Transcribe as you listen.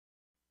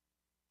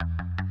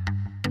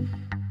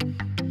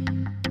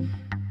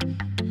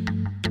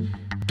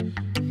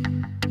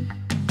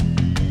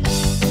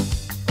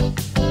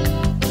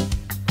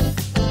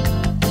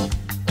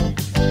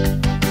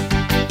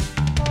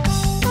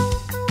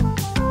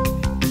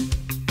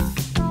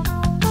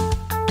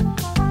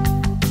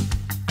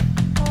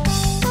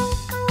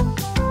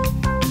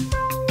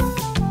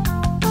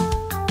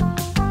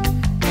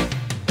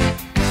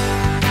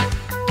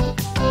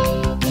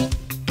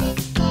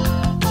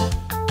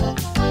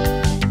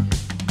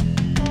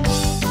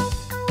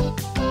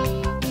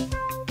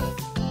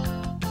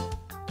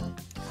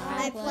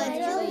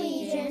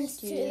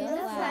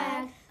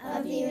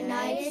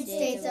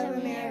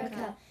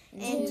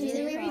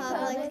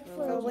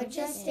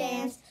which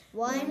stands,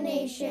 one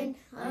nation,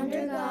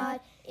 under God,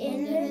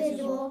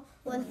 indivisible,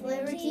 with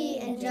liberty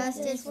and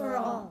justice for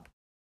all.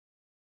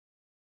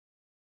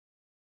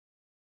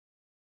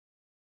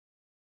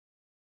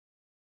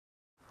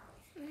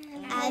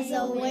 As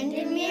a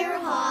Windermere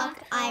hawk,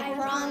 I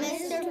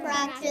promise to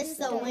practice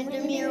the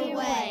Windermere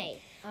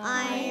way.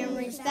 I am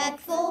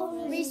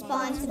respectful,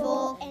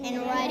 responsible, and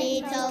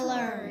ready to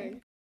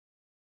learn.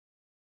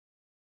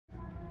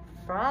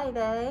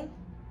 Friday.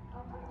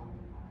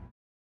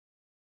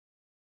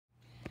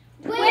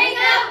 Wake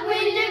up,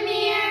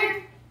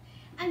 Windermere!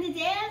 And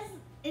today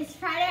is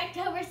Friday,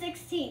 October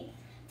 16th.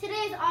 Today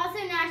is also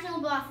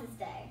National Bosses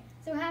Day.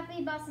 So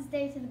happy Bosses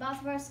Day to the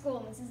boss of our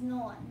school, Mrs.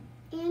 Nolan.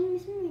 And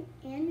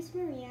Miss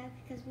Maria,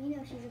 because we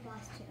know she's a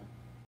boss too.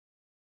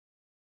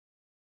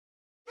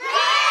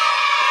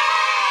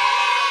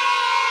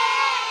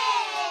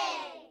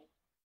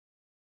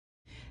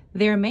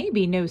 There may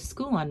be no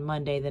school on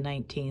Monday the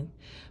 19th,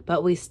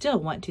 but we still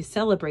want to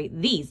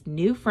celebrate these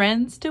new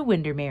friends to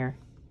Windermere.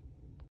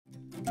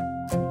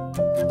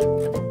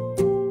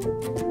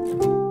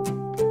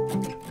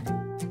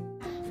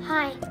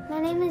 Hi, my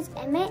name is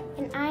Emmett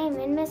and I am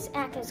in Miss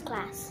Acker's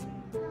class.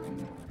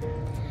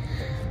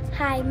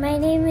 Hi, my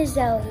name is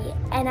Zoe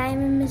and I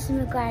am in Miss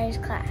McGuire's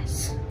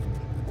class.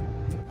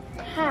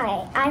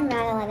 Hi, I'm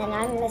Madeline and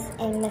I'm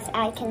in Miss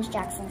Atkins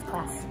Jackson's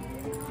class.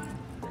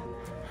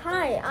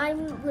 Hi,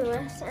 I'm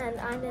Lewis and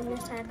I'm in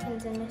Miss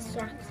Atkins and Miss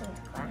Jackson's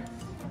class.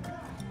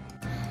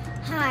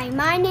 Hi,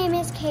 my name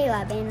is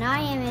Caleb and I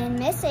am in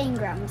Miss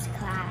Ingram's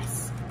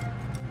class.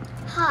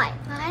 Hi,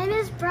 my name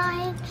is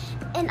Brian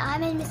and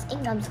I'm in Miss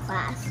Ingram's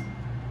class.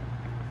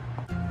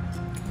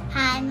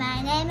 Hi,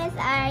 my name is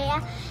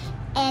Aria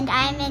and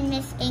I'm in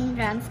Miss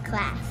Ingram's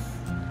class.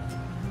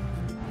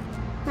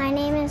 My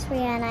name is Rhea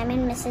and I'm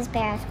in Mrs.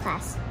 Barrett's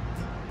class.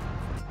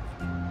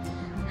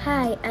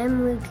 Hi,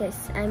 I'm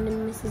Lucas. I'm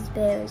in Mrs.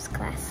 Barrett's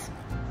class.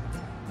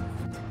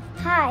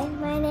 Hi,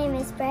 my name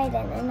is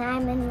Brayden and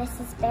I'm in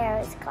Mrs.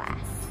 Barrett's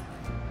class.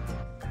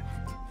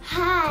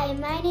 Hi,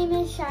 my name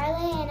is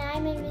Charlotte and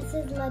I'm in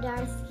Mrs.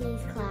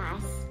 Ladarsky's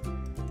class.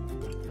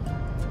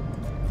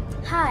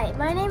 Hi,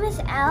 my name is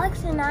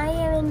Alex and I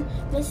am in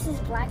Mrs.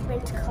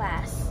 Blackburn's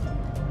class.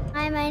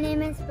 Hi, my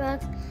name is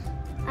Brooks.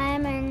 I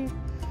am in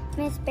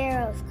Miss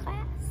Barrow's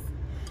class.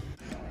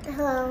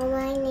 Hello,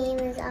 my name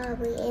is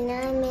Aubrey and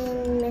I'm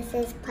in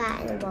Mrs.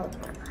 Plattenberg's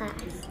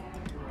class.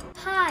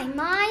 Hi,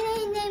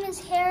 my name is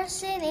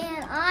Harrison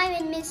and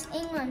I'm in Miss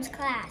England's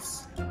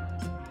class.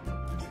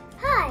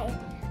 Hi,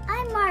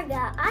 I'm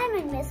Marga. I'm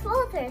in Miss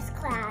Walter's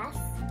class.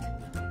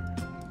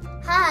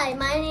 Hi,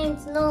 my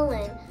name's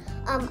Nolan.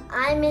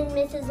 I'm in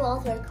Mrs.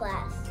 Walter's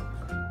class.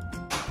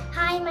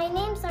 Hi, my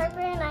name's Harper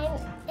and I'm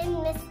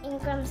in Miss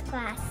Ingram's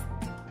class.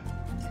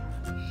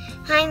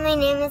 Hi, my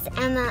name is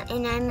Emma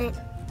and I'm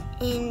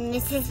in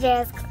Mrs.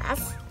 Vera's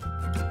class.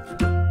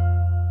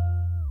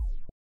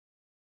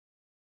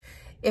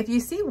 If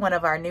you see one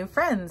of our new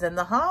friends in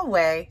the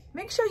hallway,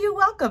 make sure you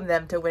welcome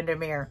them to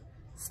Windermere.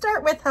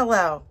 Start with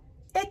hello.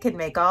 It can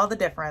make all the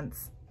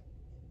difference.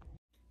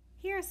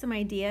 Here are some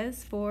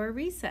ideas for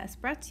recess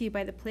brought to you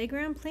by the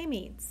Playground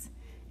Playmates.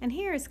 And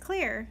here is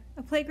Claire,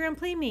 a Playground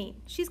Playmate.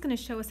 She's going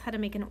to show us how to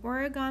make an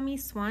origami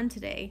swan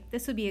today.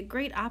 This would be a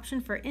great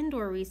option for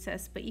indoor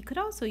recess, but you could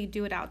also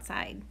do it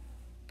outside.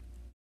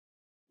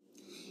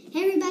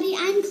 Hey everybody,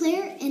 I'm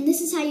Claire, and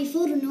this is how you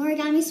fold an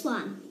origami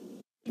swan.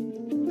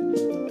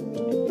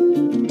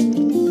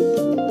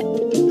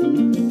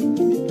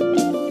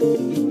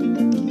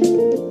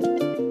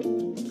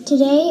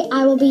 Today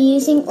I will be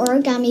using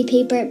origami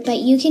paper, but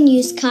you can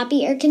use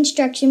copy or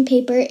construction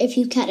paper if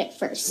you cut it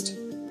first.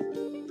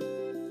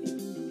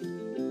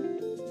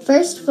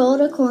 First,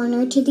 fold a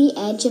corner to the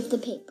edge of the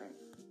paper.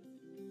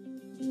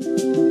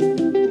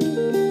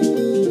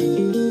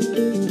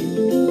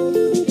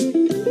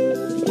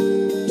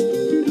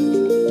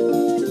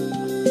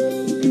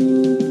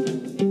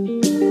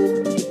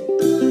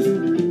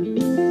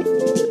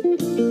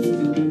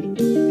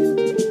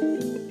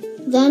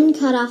 Then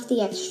cut off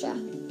the extra.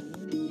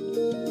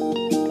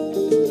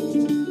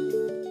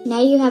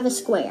 Now you have a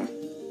square.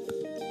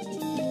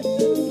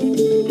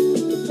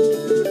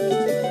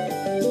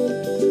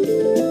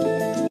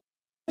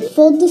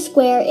 Fold the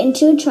square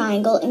into a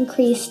triangle and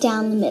crease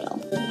down the middle.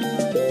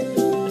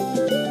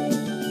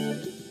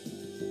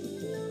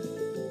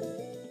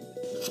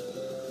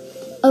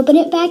 Open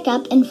it back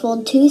up and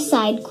fold two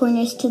side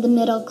corners to the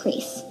middle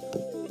crease.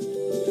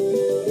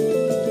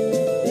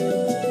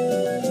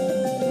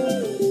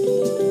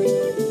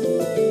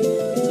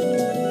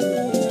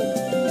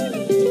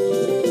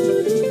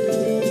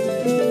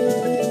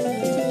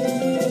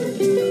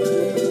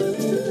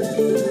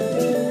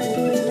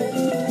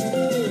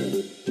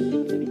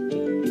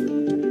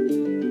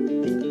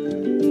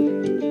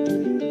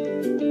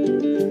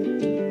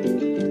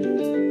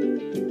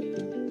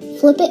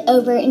 Flip it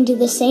over and do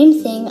the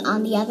same thing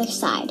on the other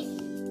side.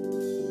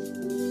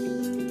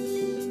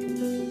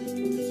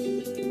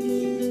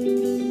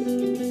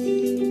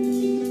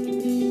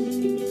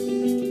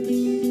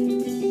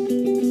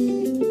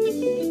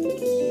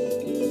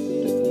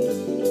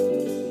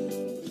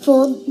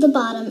 Fold the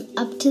bottom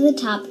up to the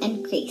top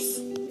and crease.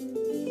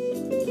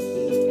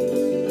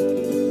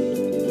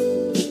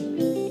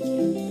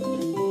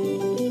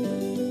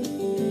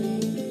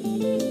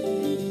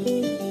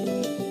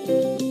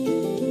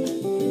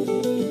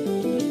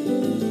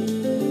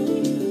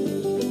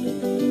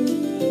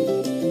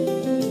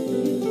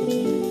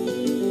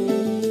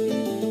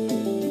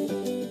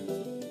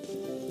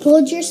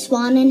 Fold your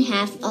swan in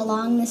half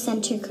along the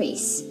center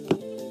crease.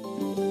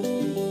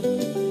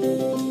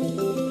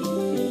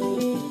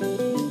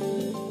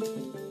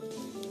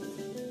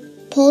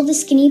 Pull the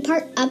skinny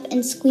part up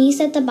and squeeze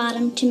at the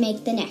bottom to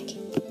make the neck.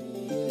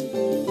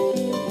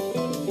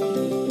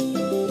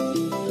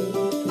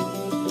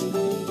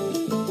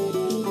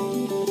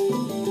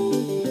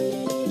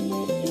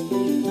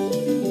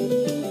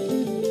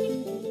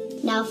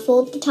 Now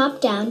fold the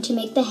top down to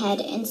make the head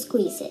and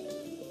squeeze it.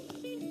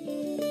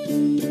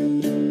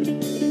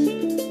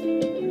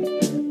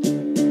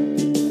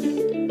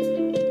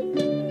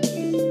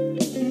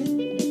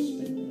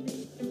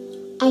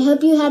 I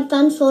hope you had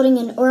fun folding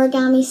an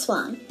origami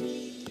swan.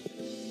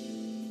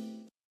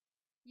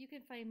 You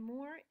can find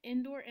more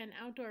indoor and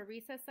outdoor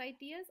recess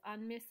ideas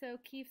on Miss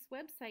O'Keefe's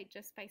website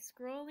just by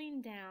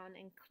scrolling down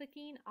and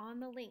clicking on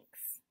the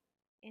links.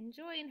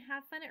 Enjoy and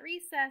have fun at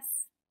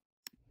recess.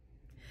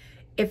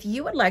 If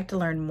you would like to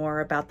learn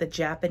more about the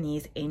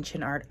Japanese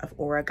ancient art of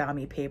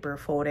origami paper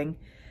folding,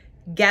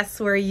 guess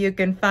where you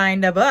can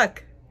find a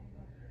book?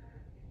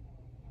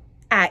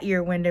 At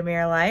your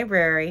Windermere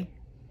Library.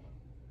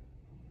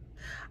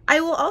 I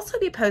will also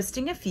be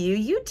posting a few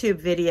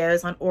YouTube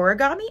videos on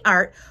origami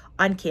art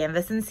on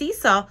Canvas and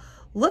Seesaw.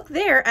 Look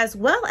there, as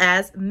well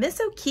as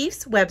Miss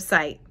O'Keefe's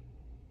website.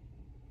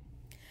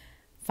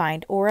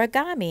 Find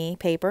origami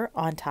paper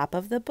on top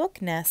of the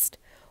book nest,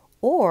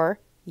 or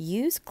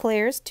use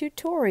Claire's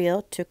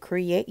tutorial to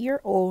create your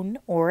own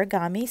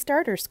origami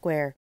starter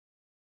square.